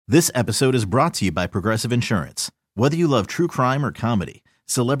This episode is brought to you by Progressive Insurance. Whether you love true crime or comedy,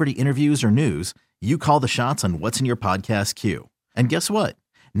 celebrity interviews or news, you call the shots on what's in your podcast queue. And guess what?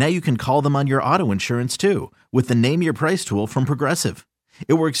 Now you can call them on your auto insurance too with the Name Your Price tool from Progressive.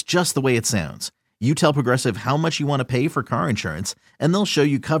 It works just the way it sounds. You tell Progressive how much you want to pay for car insurance, and they'll show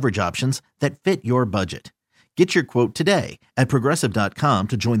you coverage options that fit your budget. Get your quote today at Progressive.com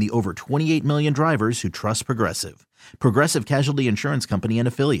to join the over 28 million drivers who trust Progressive. Progressive Casualty Insurance Company and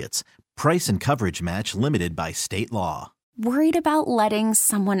Affiliates. Price and coverage match limited by state law. Worried about letting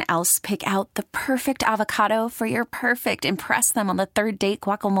someone else pick out the perfect avocado for your perfect impress them on the third date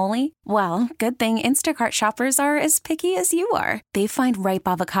guacamole? Well, good thing Instacart shoppers are as picky as you are. They find ripe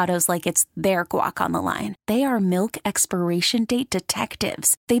avocados like it's their guac on the line. They are milk expiration date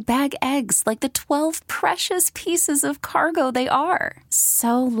detectives. They bag eggs like the 12 precious pieces of cargo they are.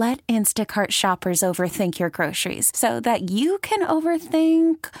 So let Instacart shoppers overthink your groceries so that you can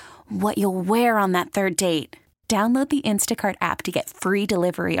overthink what you'll wear on that third date. Download the Instacart app to get free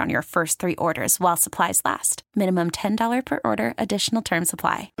delivery on your first 3 orders while supplies last. Minimum $10 per order. Additional terms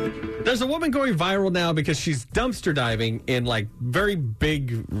apply. There's a woman going viral now because she's dumpster diving in like very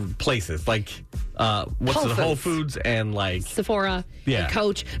big places, like Whole Foods and like Sephora and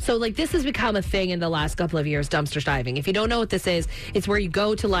Coach. So like this has become a thing in the last couple of years, dumpster diving. If you don't know what this is, it's where you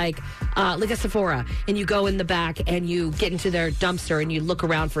go to like a Sephora and you go in the back and you get into their dumpster and you look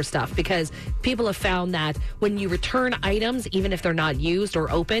around for stuff, because people have found that when you return items, even if they're not used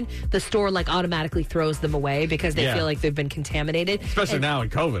or open, the store like automatically throws them away because they feel like they've been contaminated. Especially now in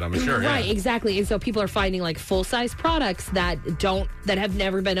COVID, I'm sure. Right, exactly. And so people are finding like full-size products that have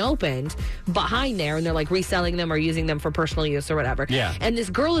never been opened behind there, and they're like reselling them or using them for personal use or whatever. Yeah. And this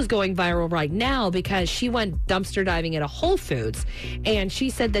girl is going viral right now because she went dumpster diving at a Whole Foods, and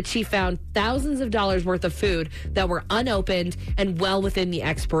she said that she found thousands of dollars worth of food that were unopened and well within the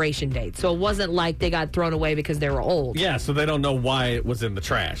expiration date. So it wasn't like they got thrown away because they were old. Yeah, so they don't know why it was in the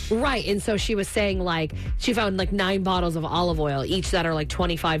trash. Right. And so she was saying like she found like 9 bottles of olive oil, each that are like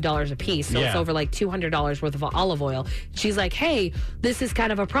 $25 a piece. So it's over like $200 worth of olive oil. She's like, hey, this is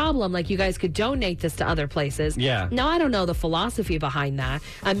kind of a problem. Like, you guys could donate this to other places. Yeah. Now, I don't know the philosophy behind that.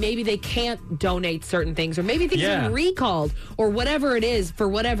 Maybe they can't donate certain things, or maybe things are recalled, or whatever it is, for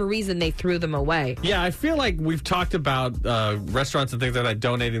whatever reason, they threw them away. Yeah, I feel like we've talked about restaurants and things like that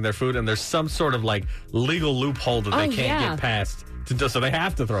donating their food, and there's some sort of like legal loophole that they can't get past. So they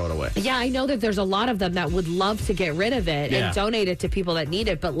have to throw it away. Yeah, I know that there's a lot of them that would love to get rid of it and donate it to people that need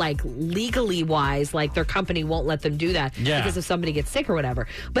it, but like legally wise, like their company won't let them do that because if somebody gets sick or whatever.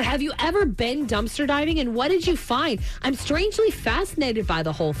 But have you ever been dumpster diving, and what did you find? I'm strangely fascinated by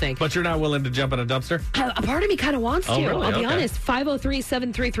the whole thing. But you're not willing to jump in a dumpster? A part of me kind of wants to. Really? I'll be honest.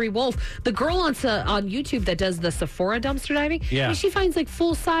 503-733-WOLF. The girl on YouTube that does the Sephora dumpster diving, I mean, she finds like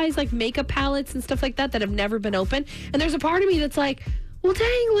full size like makeup palettes and stuff like that have never been open. And there's a part of me that's like, well,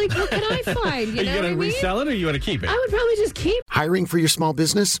 dang, like, what can I find? Are you going to resell it, or you want to keep it? I would probably just keep it. Hiring for your small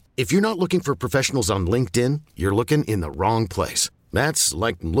business? If you're not looking for professionals on LinkedIn, you're looking in the wrong place. That's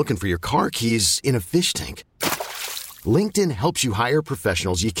like looking for your car keys in a fish tank. LinkedIn helps you hire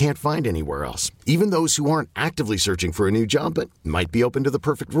professionals you can't find anywhere else, even those who aren't actively searching for a new job but might be open to the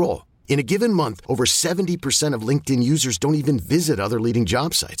perfect role. In a given month, over 70% of LinkedIn users don't even visit other leading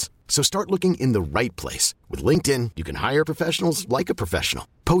job sites. So start looking in the right place. With LinkedIn, you can hire professionals like a professional.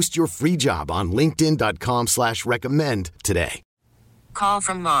 Post your free job on linkedin.com/recommend today. Call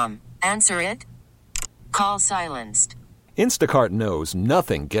from mom. Answer it. Call silenced. Instacart knows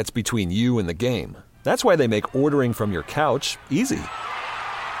nothing gets between you and the game. That's why they make ordering from your couch easy.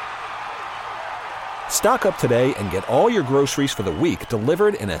 Stock up today and get all your groceries for the week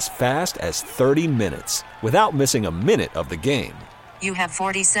delivered in as fast as 30 minutes without missing a minute of the game. You have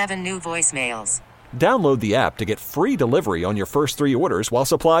 47 new voicemails. Download the app to get free delivery on your first 3 orders while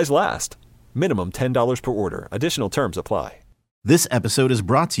supplies last. Minimum $10 per order. Additional terms apply. This episode is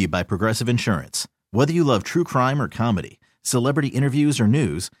brought to you by Progressive Insurance. Whether you love true crime or comedy, celebrity interviews or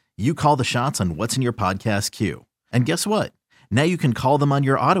news, you call the shots on what's in your podcast queue. And guess what? Now you can call them on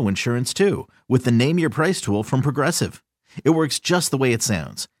your auto insurance too with the Name Your Price tool from Progressive. It works just the way it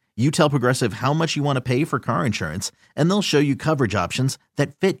sounds. You tell Progressive how much you want to pay for car insurance, and they'll show you coverage options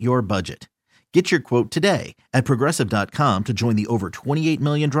that fit your budget. Get your quote today at Progressive.com to join the over 28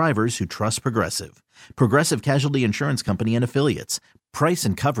 million drivers who trust Progressive. Progressive Casualty Insurance Company and Affiliates. Price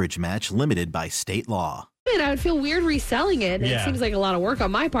and coverage match limited by state law. I would feel weird reselling it. Yeah. It seems like a lot of work on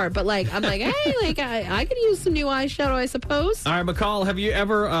my part, but I'm like, hey, I could use some new eyeshadow, I suppose. All right, McCall, have you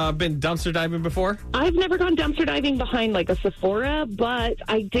ever been dumpster diving before? I've never gone dumpster diving behind like a Sephora, but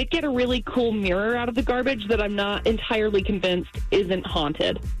I did get a really cool mirror out of the garbage that I'm not entirely convinced isn't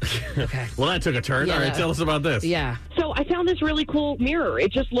haunted. Okay. Well, that took a turn. Yeah. All right, tell us about this. Yeah. So I found this really cool mirror.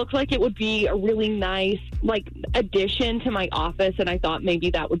 It just looked like it would be a really nice addition to my office, and I thought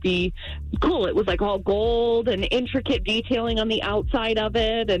maybe that would be cool. It was all gold and intricate detailing on the outside of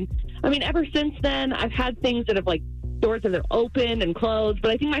it. And I mean, ever since then, I've had things that have doors that are open and closed, but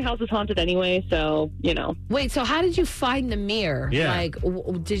I think my house is haunted anyway, so, Wait, so how did you find the mirror? Yeah.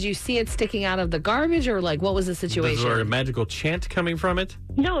 Did you see it sticking out of the garbage, or what was the situation? Was there a magical chant coming from it?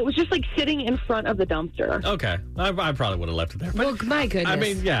 No, it was just sitting in front of the dumpster. Okay. I probably would have left it there. But, Well, my goodness. I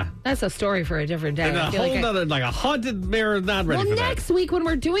mean, yeah. That's a story for a different day. And a I feel whole nother, a haunted mirror, not ready for that. Next week when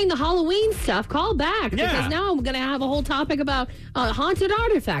we're doing the Halloween stuff, call back. Yeah. Because now I'm going to have a whole topic about haunted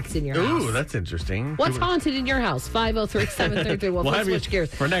artifacts in your house. Ooh, that's interesting. What's haunted in your house? 503-733. We'll have switch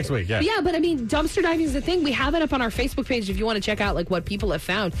gears. For next week, yeah. Yeah, but I mean, dumpster diving is the thing. We have it up on our Facebook page if you want to check out what people have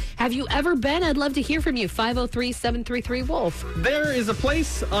found. Have you ever been? I'd love to hear from you. 503-733-WOLF. There is a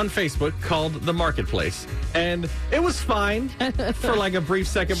place on Facebook called The Marketplace, and it was fine for a brief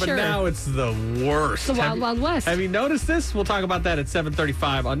second, but Sure. now it's the worst. It's the Wild Wild West. Have you noticed this? We'll talk about that at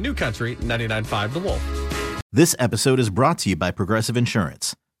 7:35 on New Country 99.5 The Wolf. This episode is brought to you by Progressive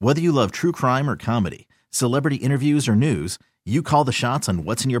Insurance. Whether you love true crime or comedy, celebrity interviews or news, you call the shots on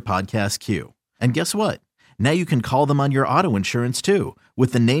what's in your podcast queue. And guess what? Now you can call them on your auto insurance too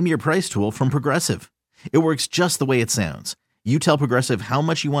with the Name Your Price tool from Progressive. It works just the way it sounds. You tell Progressive how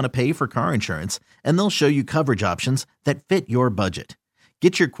much you want to pay for car insurance, and they'll show you coverage options that fit your budget.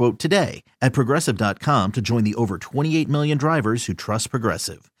 Get your quote today at Progressive.com to join the over 28 million drivers who trust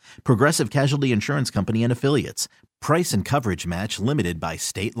Progressive. Progressive Casualty Insurance Company and Affiliates. Price and coverage match limited by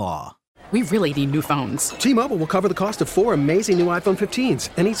state law. We really need new phones. T-Mobile will cover the cost of 4 amazing new iPhone 15s,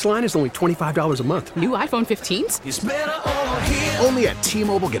 and each line is only $25 a month. New iPhone 15s? It's better over here. Only at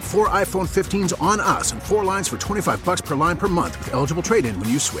T-Mobile, get 4 iPhone 15s on us and 4 lines for $25 per line per month with eligible trade-in when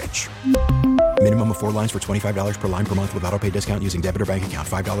you switch. Minimum of 4 lines for $25 per line per month with autopay discount using debit or bank account.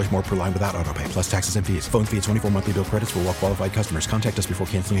 $5 more per line without autopay, plus taxes and fees. Phone fee at 24 monthly bill credits for well-qualified customers. Contact us before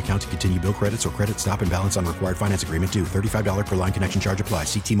canceling account to continue bill credits or credit stop and balance on required finance agreement due. $35 per line connection charge applies.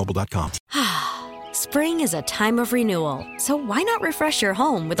 See T-Mobile.com. Spring is a time of renewal, so why not refresh your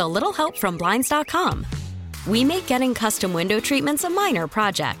home with a little help from Blinds.com? We make getting custom window treatments a minor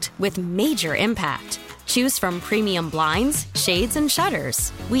project with major impact. Choose from premium blinds, shades, and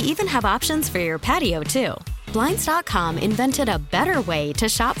shutters. We even have options for your patio, too. Blinds.com invented a better way to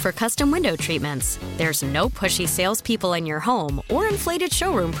shop for custom window treatments. There's no pushy salespeople in your home or inflated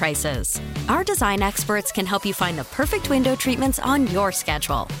showroom prices. Our design experts can help you find the perfect window treatments on your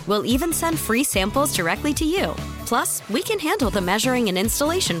schedule. We'll even send free samples directly to you. Plus, we can handle the measuring and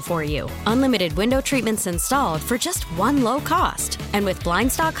installation for you. Unlimited window treatments installed for just one low cost. And with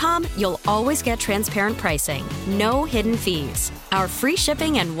Blinds.com, you'll always get transparent pricing. No hidden fees. Our free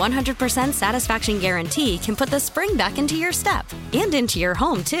shipping and 100% satisfaction guarantee can put the spring back into your step and into your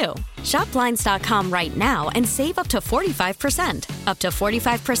home, too. Shop Blinds.com right now and save up to 45%. Up to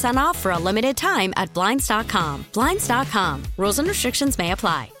 45% off for a limited time at Blinds.com. Blinds.com. Rules and restrictions may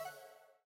apply.